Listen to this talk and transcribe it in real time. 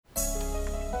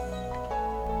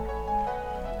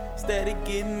Steady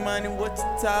getting money, what you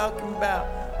talking about?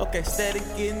 Okay, steady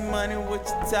getting money, what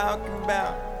you talking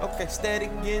about? Okay, steady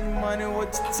getting money,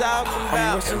 what you talking about?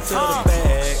 I'm rushing to the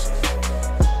bag.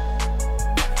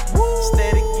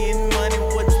 Steady getting money,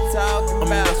 what you talking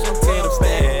about? Okay, steady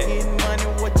getting money,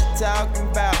 what you talking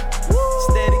about?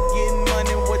 Steady getting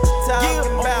money, what you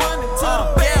talking about?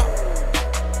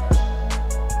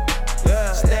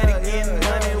 Steady getting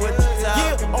money, what you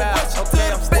talking about?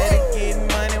 Okay, I'm steady getting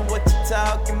money, what you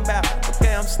talking about?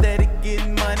 Okay, I'm steady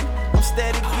getting money. I'm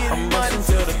steady getting money.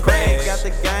 To the crack. Got the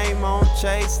game on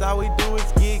chase. All we do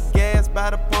is get gas by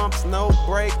the pumps, no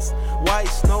brakes. White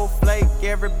snowflake,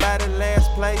 everybody last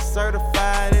place.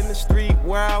 Certified in the street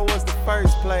where I was the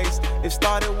first place. It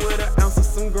started with an ounce of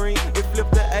some green. It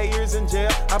flipped to 8 years in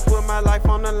jail. I put my life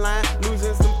on the line,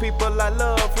 losing some people I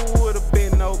love who would've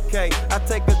been okay. I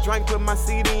take a drink, put my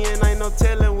CD in. Ain't no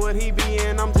telling what he be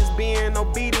in. I'm just being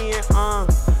obedient.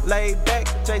 Laid back,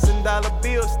 chasing dollar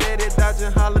bills, steady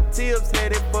dodging hollow tips,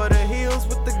 headed for the hills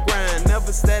with the grind.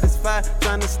 Never satisfied,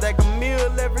 trying to stack a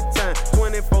meal every time.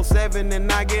 24/7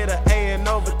 and I get an A in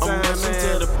overtime. I'm rushing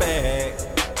to the bag.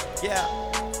 Yeah.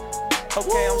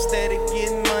 Okay, I'm steady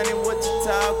getting money, what you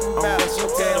talking about?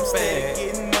 Okay, I'm steady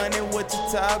getting money, what you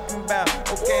talking about?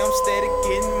 Okay, I'm steady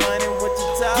getting money, what you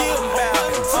talking about?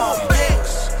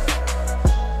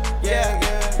 Yeah.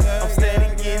 I'm steady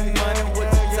getting money, what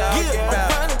you talking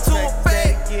about? Okay,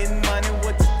 steady getting money,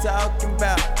 what you talking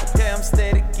about? Okay, I'm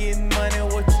steady getting money,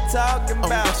 what you talking I'm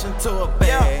about? rushing to a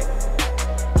bag.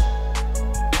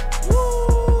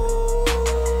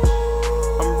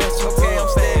 Okay, I'm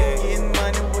steady getting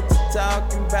money, what you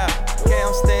talking about? Okay,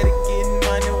 I'm steady getting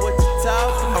money, what you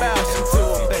talking I'm about? rushing to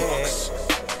a bag.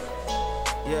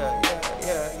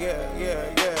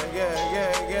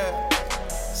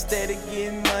 Steady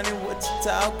getting money, what you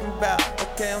talking about?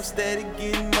 Okay, I'm steady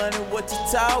getting money, what you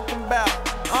talking about?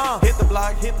 Hit the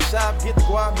block, hit the shop, get the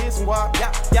guap, hit some guap,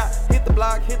 yeah. Hit the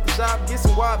block, hit the shop, get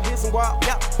some guap,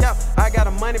 yeah. I got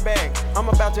a money bag. I'm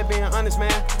about just being honest,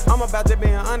 man. I'ma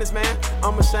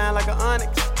shine like an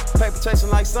onyx, paper chasing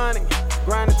like Sonic,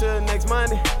 grinding till the next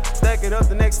Monday, stack it up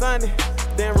the next Sunday,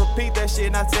 then repeat that shit.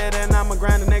 And I said that I'ma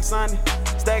grind the next Sunday,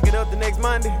 stack it up the next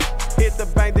Monday. Hit the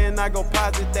bank, then I go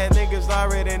posit that. Niggas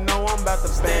already know I'm about to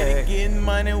Steady bag. getting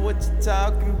money, what you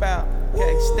talking about?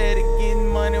 Okay, steady getting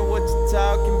money, what you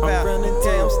talking about?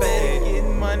 Okay, I'm steady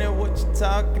getting money, what you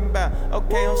talking about?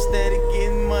 Okay, I'm steady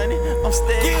getting money. I'm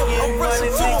steady getting money,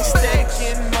 nigga. Steady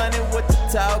getting money, what you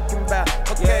talking about?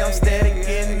 Okay, I'm steady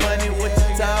getting money, what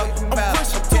you talking about?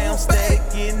 Okay, I'm steady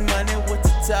getting money, what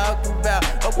you talking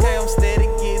about? Okay, I'm steady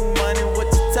getting money, what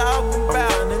you talking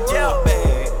about?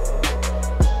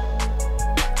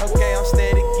 Okay, I'm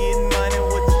steady getting money,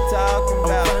 what you talking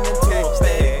about? Okay, I'm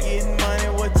steady getting money,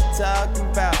 what you talking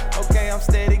about? Okay, I'm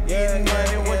steady getting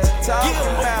money, what you talking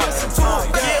about?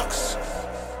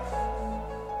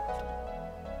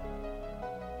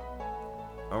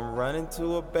 I'm running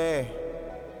to a bag.